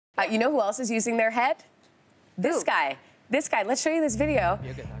You know who else is using their head? This guy. This guy. Let's show you this video.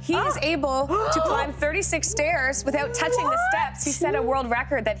 He is able to climb 36 stairs without touching the steps. He set a world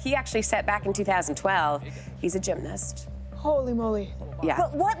record that he actually set back in 2012. He's a gymnast. Holy moly. Yeah.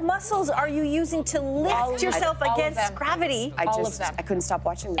 But what muscles are you using to lift yourself against gravity? I couldn't stop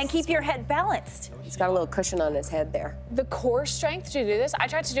watching this. And keep your head balanced. He's got a little cushion on his head there. The core strength to do this. I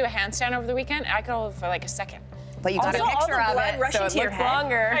tried to do a handstand over the weekend, and I could hold it for like a second. But you got a picture of it, so it looks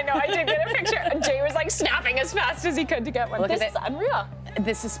longer. I know, I did get a picture. And Jay was like snapping as fast as he could to get one. This is unreal.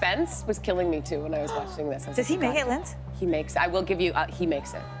 The suspense was killing me too when I was watching this. Does he make it, Linz? He makes it. I will give you, he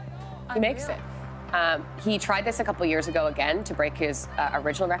makes it. He makes it. He tried this a couple years ago again to break his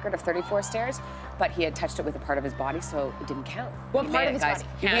original record of 34 stairs, but he had touched it with a part of his body, so it didn't count. What part of his body?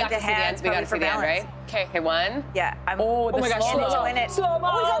 We have to see the end. We got to see the end, right? Okay. Okay, one. Yeah. Oh my gosh, slow-mo. Slow-mo.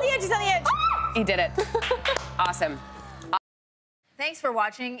 Oh, he's on the edge, he's on the edge. He did it. Awesome. Thanks for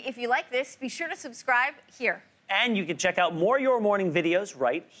watching. If you like this, be sure to subscribe here. And you can check out more Your Morning videos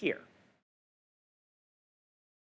right here.